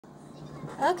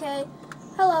Okay,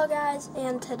 hello guys,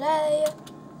 and today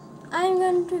I'm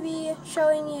going to be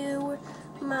showing you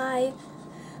my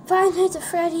Five Nights at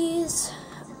Freddy's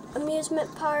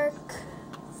amusement park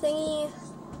thingy.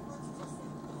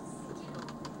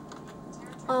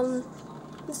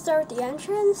 Let's start with the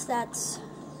entrance. That's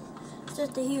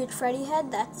just a huge Freddy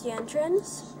head. That's the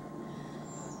entrance.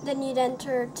 Then you'd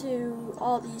enter to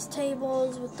all these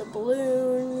tables with the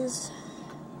balloons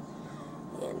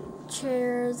and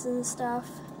chairs and stuff.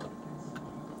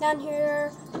 Down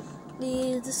here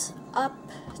leads up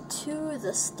to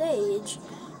the stage.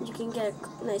 You can get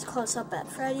a nice close-up at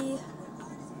Freddy.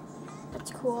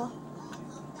 That's cool.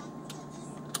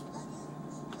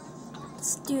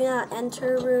 This do not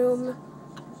enter room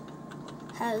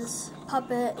has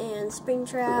puppet and spring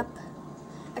trap,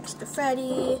 extra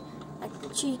Freddy,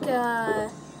 extra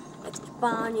Chica, extra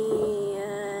Bonnie,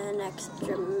 and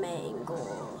extra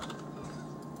Mangle.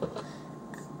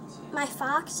 My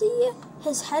Foxy,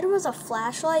 his head was a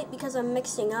flashlight because I'm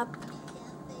mixing up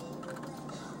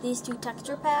these two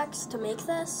texture packs to make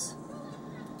this,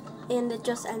 and it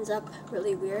just ends up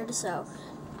really weird. So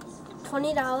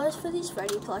 $20 for these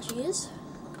Freddy plushies,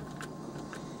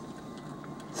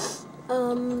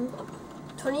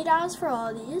 $20 for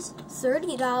all these,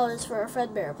 $30 for a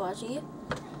Fredbear plushie,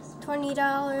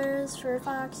 $20 for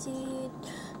Foxy,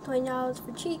 $20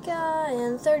 for Chica,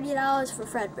 and $30 for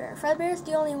Fredbear. Fredbear is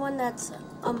the only one that's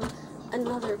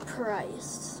another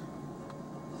price.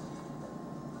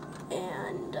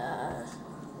 And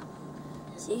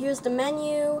see, here's the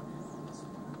menu.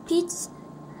 Pizza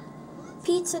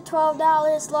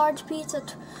 $12, large pizza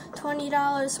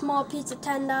 $20, small pizza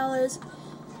 $10,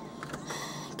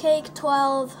 cake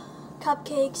 $12,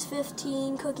 cupcakes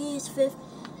 $15, cookies $15,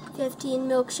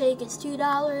 milkshake is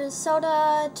 $2,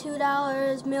 soda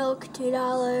 $2, milk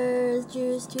 $2,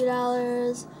 juice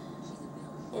 $2,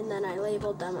 and then I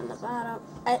labeled them on the bottom.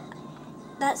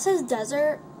 That says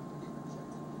desert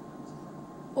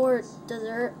or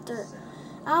dessert.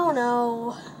 I don't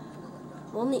know.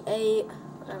 Only 8,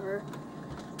 whatever.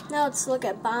 Now let's look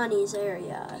at Bonnie's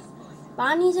area.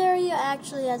 Bonnie's area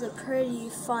actually has a pretty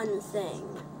fun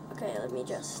thing. Okay, let me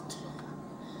just...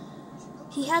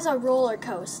 He has a roller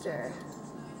coaster.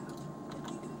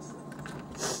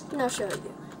 And I'll show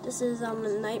you. This is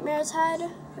Nightmare's head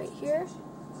right here.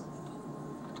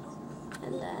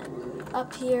 And then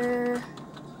up here,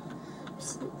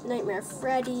 Nightmare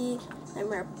Freddy,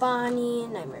 Nightmare Bonnie,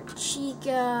 Nightmare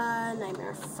Chica,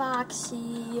 Nightmare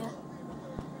Foxy.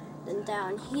 Then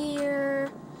down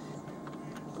here,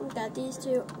 we got these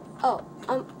two. Oh,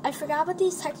 I forgot what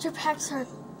these texture packs are.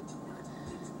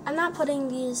 I'm not putting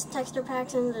these texture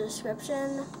packs in the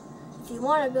description. If you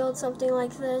want to build something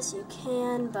like this, you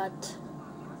can, but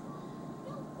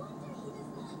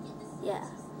yeah.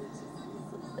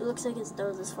 It looks like its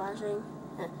nose is flashing.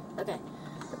 Okay.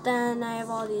 But then I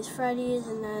have all these Freddys,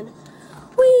 and then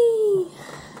whee!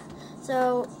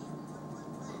 So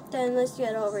then let's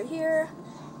get over here.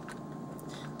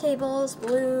 Tables,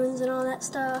 balloons, and all that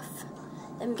stuff.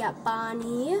 Then we got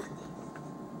Bonnie.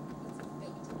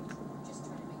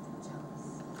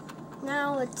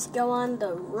 Now let's go on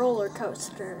the roller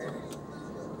coaster.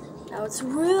 Now it's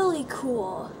really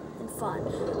cool and fun.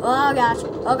 Oh gosh,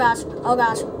 oh gosh, oh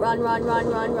gosh. Run, run, run,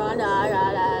 run, run.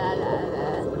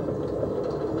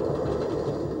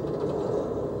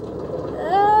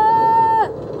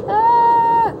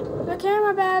 The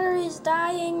camera battery's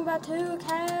dying, but who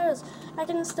cares? I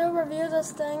can still review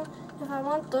this thing if I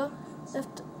want to. If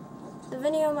the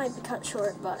video might be cut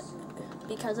short, but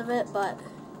because of it, but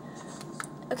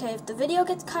okay, if the video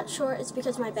gets cut short, it's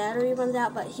because my battery runs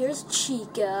out. But here's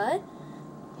Chica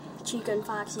and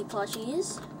Foxy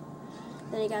plushies.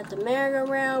 Then you got the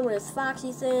merry-go-round with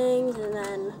Foxy things, and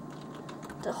then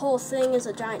the whole thing is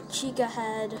a giant Chica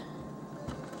head.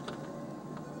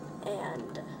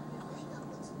 And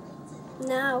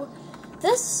now,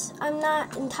 this I'm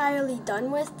not entirely done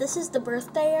with. This is the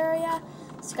birthday area.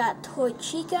 It's got Toy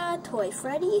Chica, Toy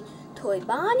Freddy, Toy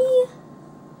Bonnie,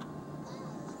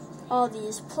 all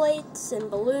these plates and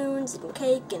balloons and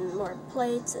cake and more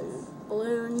plates and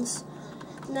balloons.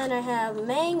 And then I have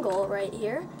Mangle right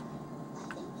here.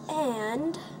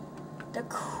 And the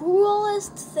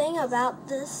coolest thing about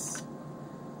this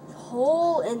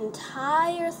whole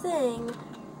entire thing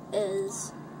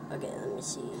is, okay, let me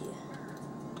see.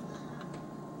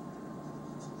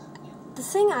 The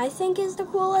thing I think is the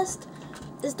coolest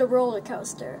is the roller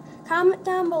coaster. Comment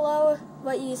down below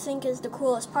what you think is the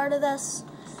coolest part of this.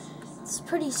 It's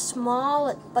pretty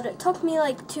small, but it took me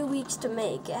like 2 weeks to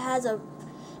make. It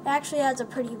actually has a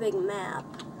pretty big map.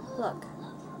 Look.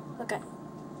 Okay.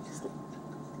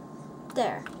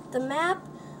 There. the map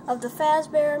of the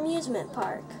Fazbear Amusement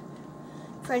Park.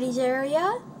 Freddy's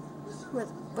area,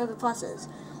 where the plus is.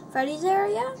 Freddy's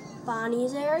area,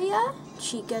 Bonnie's area,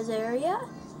 Chica's area,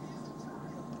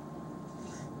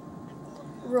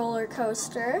 roller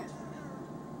coaster,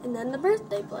 and then the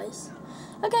birthday place.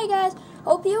 Okay guys,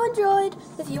 hope you enjoyed.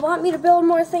 If you want me to build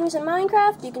more things in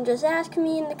Minecraft, you can just ask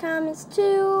me in the comments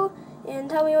too, and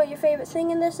tell me what your favorite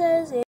thing in this is.